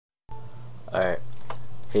Alright,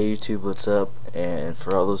 hey YouTube, what's up? And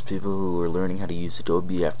for all those people who are learning how to use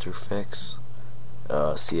Adobe After Effects,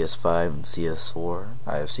 CS5 and CS4,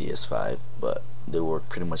 I have CS5, but they work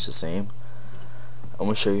pretty much the same. I'm going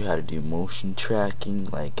to show you how to do motion tracking,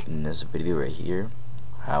 like in this video right here,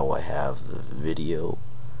 how I have the video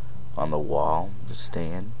on the wall, the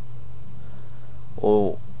stand.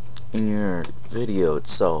 Well, in your video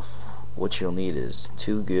itself, what you'll need is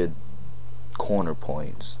two good corner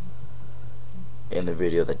points in the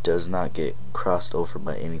video that does not get crossed over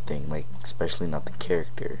by anything, like especially not the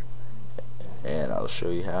character. And I'll show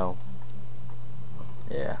you how.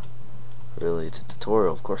 Yeah, really, it's a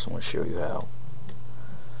tutorial. Of course I'm going to show you how.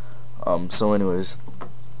 So anyways,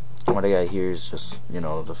 what I got here is just,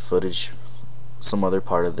 the footage, some other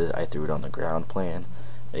part of it. I threw it on the ground plan,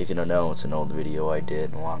 and if you don't know, it's an old video I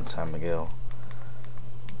did a long time ago.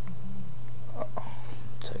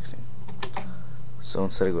 Texting. So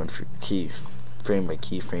instead of going for frame by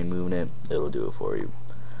keyframe moving it'll do it for you.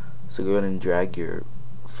 So go ahead and drag your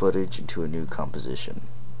footage into a new composition.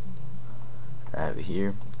 I have it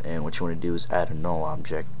here, and what you want to do is add a null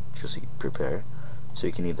object, just so you prepare. So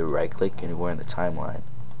you can either right click anywhere in the timeline,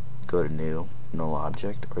 go to new null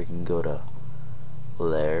object, or you can go to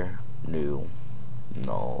layer, new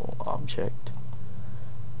null object,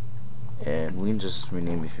 and we can just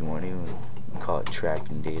rename it if you want to and call it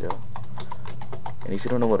tracking data. And if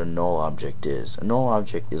you don't know what a null object is, a null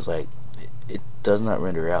object is like, it does not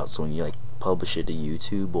render out, so when you publish it to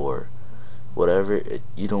YouTube or whatever,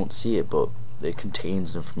 you don't see it, but it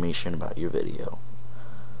contains information about your video.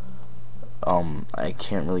 I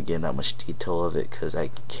can't really get in that much detail of it because I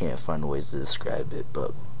can't find ways to describe it,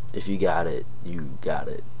 but if you got it, you got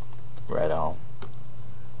it. Right on.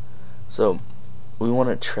 So we want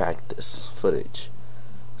to track this footage,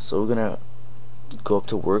 so we're gonna go up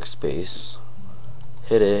to workspace,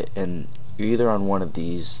 hit it, and you're either on one of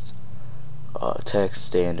these text,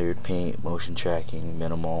 standard, paint, motion tracking,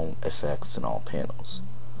 minimal, effects, and all panels.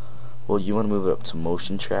 Well, you want to move it up to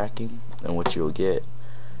motion tracking, and what you'll get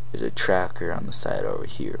is a tracker on the side over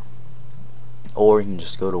here. Or you can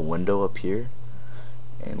just go to window up here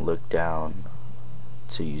and look down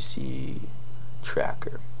till you see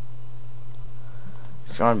tracker.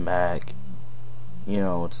 If you're on Mac,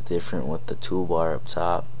 it's different with the toolbar up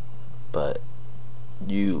top, but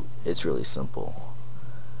it's really simple.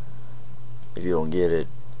 If you don't get it,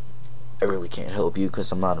 I really can't help you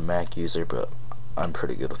because I'm not a Mac user, but I'm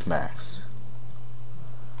pretty good with Macs.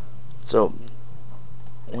 So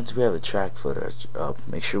once we have the track footage up,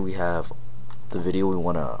 make sure we have the video we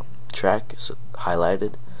want to track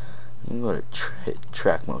highlighted, and we go to hit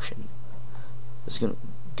track motion. It's gonna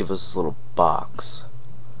give us this little box,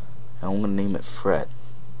 and I'm gonna name it Fred.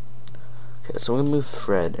 Okay, so we're gonna move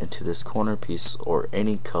Fred into this corner piece or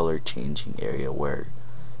any color changing area where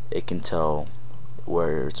it can tell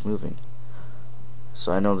where it's moving.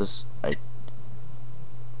 So I know this, I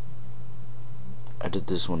did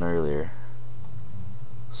this one earlier,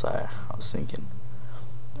 so I was thinking,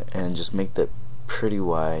 and just make that pretty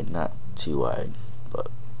wide, not too wide, but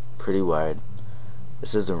pretty wide.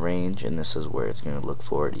 This is the range, and this is where it's going to look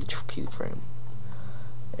for at each keyframe.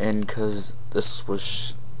 And because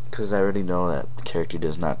I already know that the character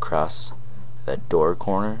does not cross that door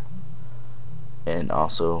corner, and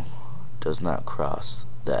also does not cross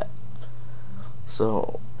that.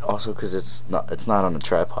 So also because it's not on a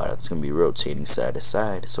tripod, it's going to be rotating side to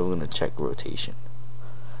side, so we're going to check rotation.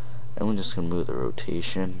 And we're just going to move the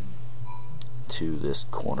rotation to this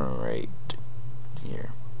corner right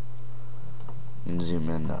here. You can zoom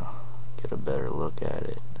in to get a better look at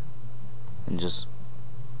it, and just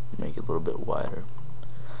make it a little bit wider.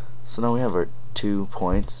 So now we have our 2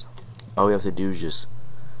 points. All we have to do is just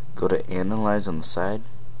go to analyze on the side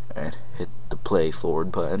and hit the play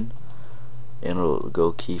forward button, and it'll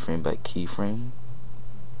go keyframe by keyframe,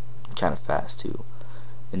 kind of fast too,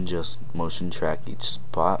 and just motion track each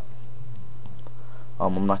spot.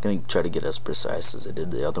 I'm not going to try to get as precise as I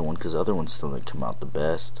did the other one because the other one still didn't come out the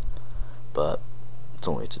best, but it's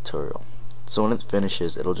only a tutorial. So when it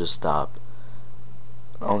finishes, it'll just stop.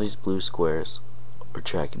 All these blue squares are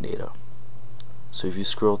tracking data. So if you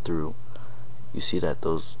scroll through, you see that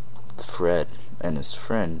those Fred and his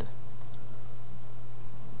friend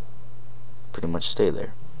pretty much stay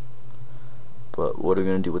there. But what are we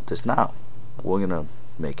going to do with this now? We're going to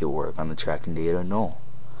make it work on the tracking data null.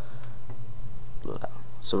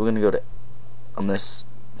 So we're going to go to, on this,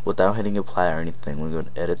 without hitting apply or anything, we're going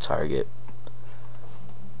to edit target,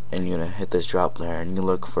 and you're going to hit this drop layer, and you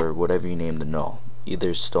look for whatever you name the null.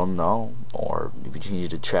 Either still null, or if you change it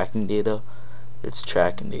to tracking data, it's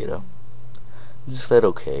tracking data. Just hit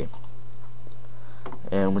OK.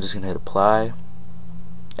 and we're just gonna hit apply,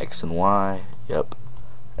 X and Y, yep,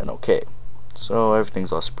 and OK. So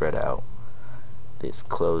everything's all spread out. Let's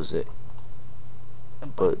close it.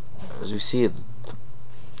 But as you see,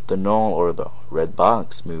 the null or the red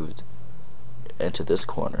box moved into this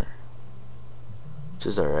corner, which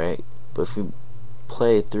is alright. But if we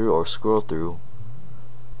play through or scroll through,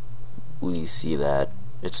 we see that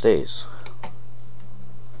it stays.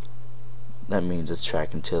 That means it's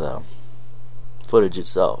tracking to the footage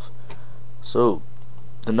itself. So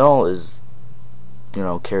the null is,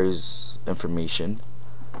 carries information,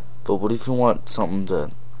 but what if you want something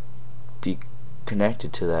to be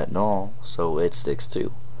connected to that null so it sticks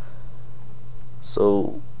too?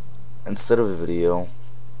 So instead of a video,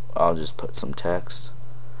 I'll just put some text.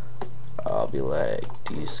 I'll be like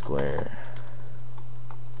d square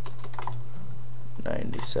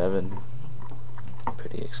 97,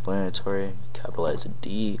 pretty explanatory. Capitalize a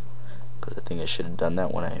D because I think I should have done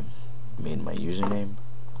that when I made my username,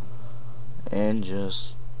 and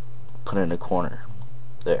just put it in a corner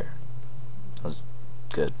there. That was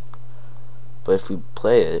good. But if we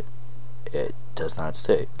play it, it does not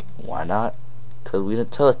stick. Why not? Because we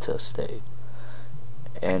didn't tell it to stay.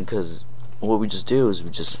 And because what we just do is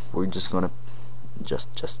we're just gonna you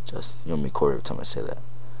want me quarter every time I say that.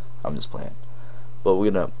 I'm just playing. But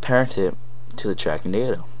we're gonna parent it to the tracking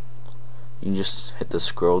data. You can just hit the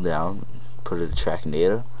scroll down, put it to tracking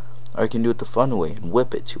data, or you can do it the fun way and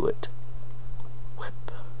whip it to it.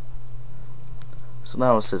 Whip. So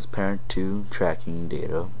now it says parent to tracking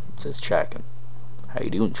data. It says tracking. How you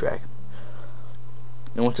doing tracking?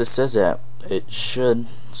 And once it says that, it should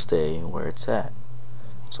stay where it's at.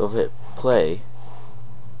 So if I hit play,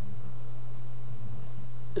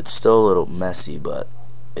 it's still a little messy, but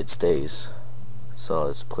it stays. So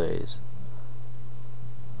it plays.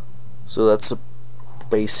 So that's the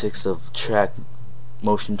basics of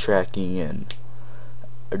motion tracking and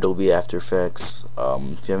Adobe After Effects.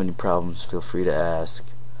 If you have any problems, feel free to ask.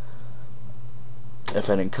 If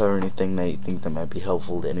I didn't cover anything that you think that might be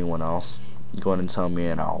helpful to anyone else, go ahead and tell me,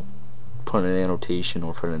 and I'll put an annotation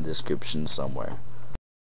or put in a description somewhere.